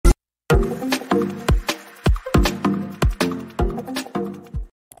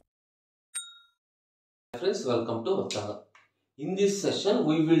friends, welcome to our channel. In this session,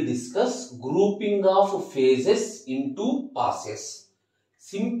 we will discuss grouping of phases into passes.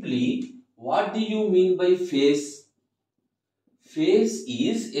 Simply, what do you mean by phase? Phase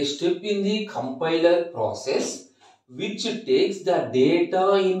is a step in the compiler process which takes the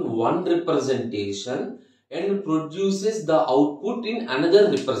data in one representation and produces the output in another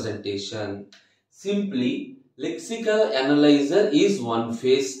representation. Simply, lexical analyzer is one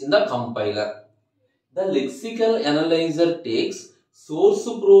phase in the compiler. The lexical analyzer takes source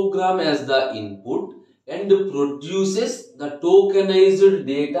program as the input and produces the tokenized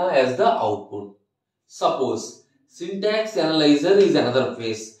data as the output. Suppose syntax analyzer is another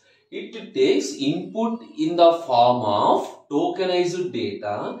phase. It takes input in the form of tokenized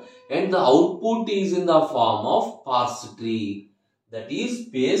data and the output is in the form of parse tree. That is,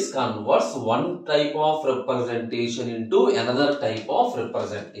 phase converts one type of representation into another type of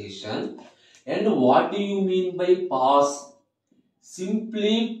representation. And what do you mean by parse?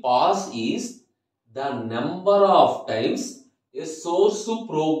 Simply, parse is the number of times a source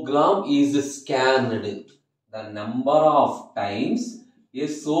program is scanned. The number of times a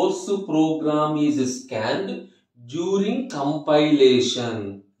source program is scanned during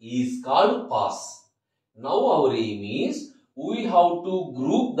compilation is called parse. Now our aim is we have to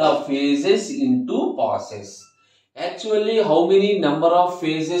group the phases into passes. Actually, how many number of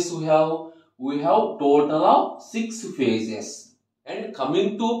phases we have? We have total of 6 phases. And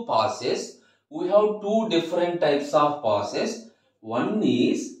coming to passes, we have two different types of passes. One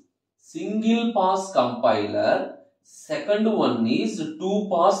is single pass compiler. Second one is two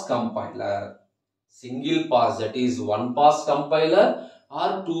pass compiler. Single pass, that is one pass compiler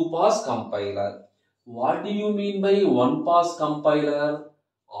or two pass compiler. What do you mean by one pass compiler?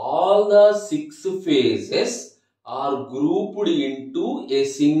 All the 6 phases are grouped into a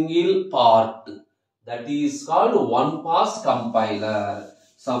single part. That is called one pass compiler.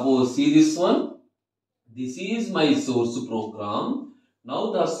 Suppose, see this one. This is my source program.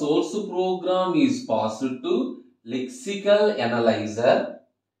 Now the source program is passed to lexical analyzer,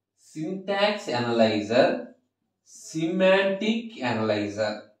 syntax analyzer, semantic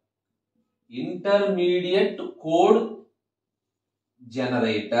analyzer, intermediate code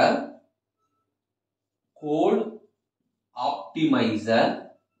generator, code optimizer,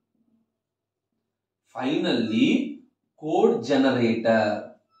 finally code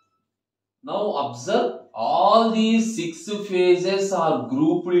generator. Now observe, all these 6 phases are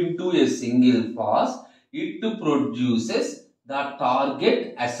grouped into a single pass. It produces the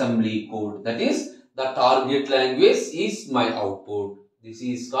target assembly code. That is, the target language is my output. This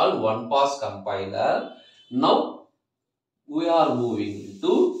is called one pass compiler. Now we are moving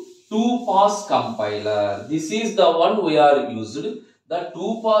into two pass compiler. This is the one we are used. The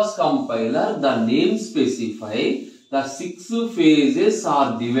two pass compiler, the name specify the 6 phases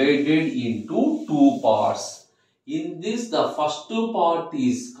are divided into 2 parts. In this, the first part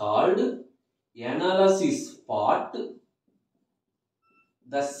is called analysis part.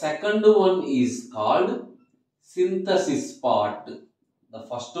 The second one is called synthesis part. The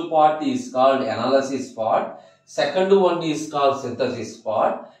first part is called analysis part. Second one is called synthesis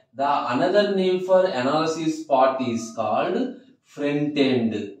part. The another name for analysis part is called front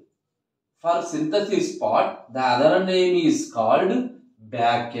end. For synthesis part, the other name is called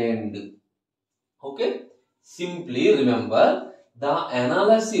back end. Okay. Simply remember, the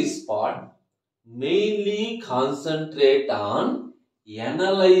analysis part mainly concentrate on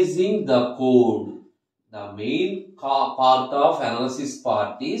analyzing the code. The main part of analysis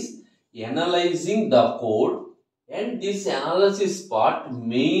part is analyzing the code, and this analysis part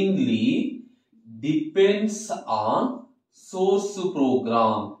mainly depends on source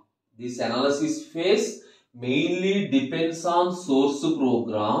program. This analysis phase mainly depends on source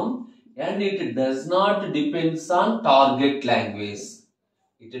program and it does not depends on target language.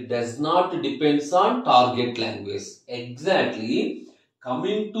 It does not depends on target language. Exactly.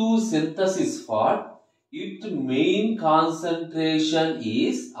 Coming to synthesis part, its main concentration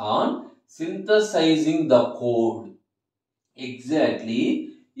is on synthesizing the code. Exactly.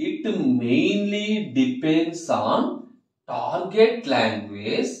 It mainly depends on target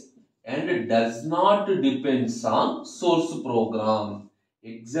language and does not depends on source program.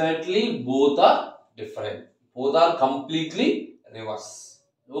 Exactly, both are different. Both are completely reverse.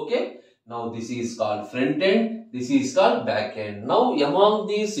 Okay. Now this is called front end. This is called back end. Now among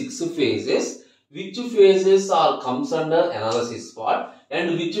these 6 phases, which phases are comes under analysis part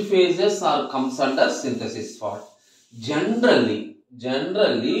and which phases are comes under synthesis part? Generally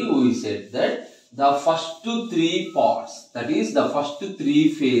we said that the first 3 parts, that is the first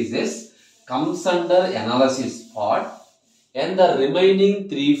 3 phases comes under analysis part and the remaining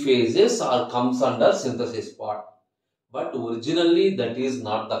 3 phases are comes under synthesis part. But originally that is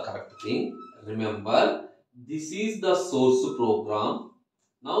not the correct thing. Remember, this is the source program.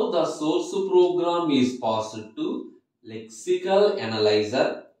 Now the source program is passed to lexical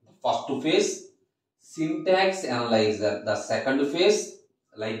analyzer, the first phase, syntax analyzer, the second phase,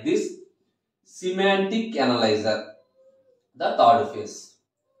 like this, semantic analyzer, the third phase.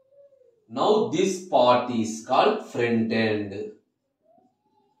 Now this part is called front end.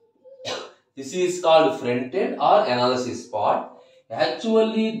 This is called front end or analysis part.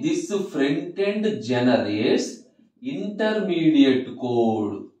 Actually, this front end generates intermediate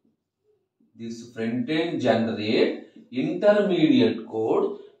code. This front end generates intermediate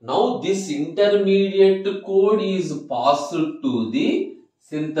code. Now this intermediate code is passed to the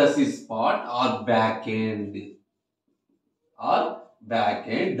synthesis part or back end.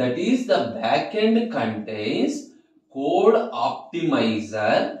 That is, the back end contains code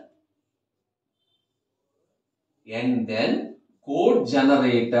optimizer and then code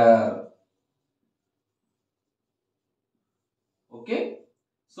generator. Okay.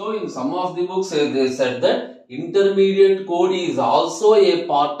 So in some of the books they said that intermediate code is also a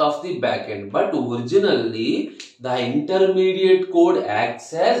part of the backend, but originally the intermediate code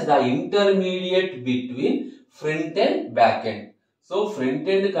acts as the intermediate between front and back end. So front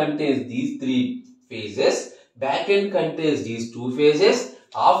end contains these 3 phases, back end contains these 2 phases.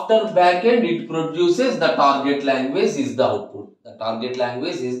 After back end, it produces the target language is the output. The target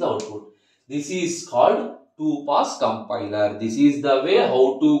language is the output. This is called 2-pass compiler. This is the way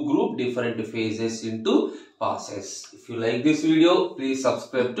how to group different phases into passes. If you like this video, please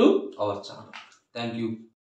subscribe to our channel. Thank you.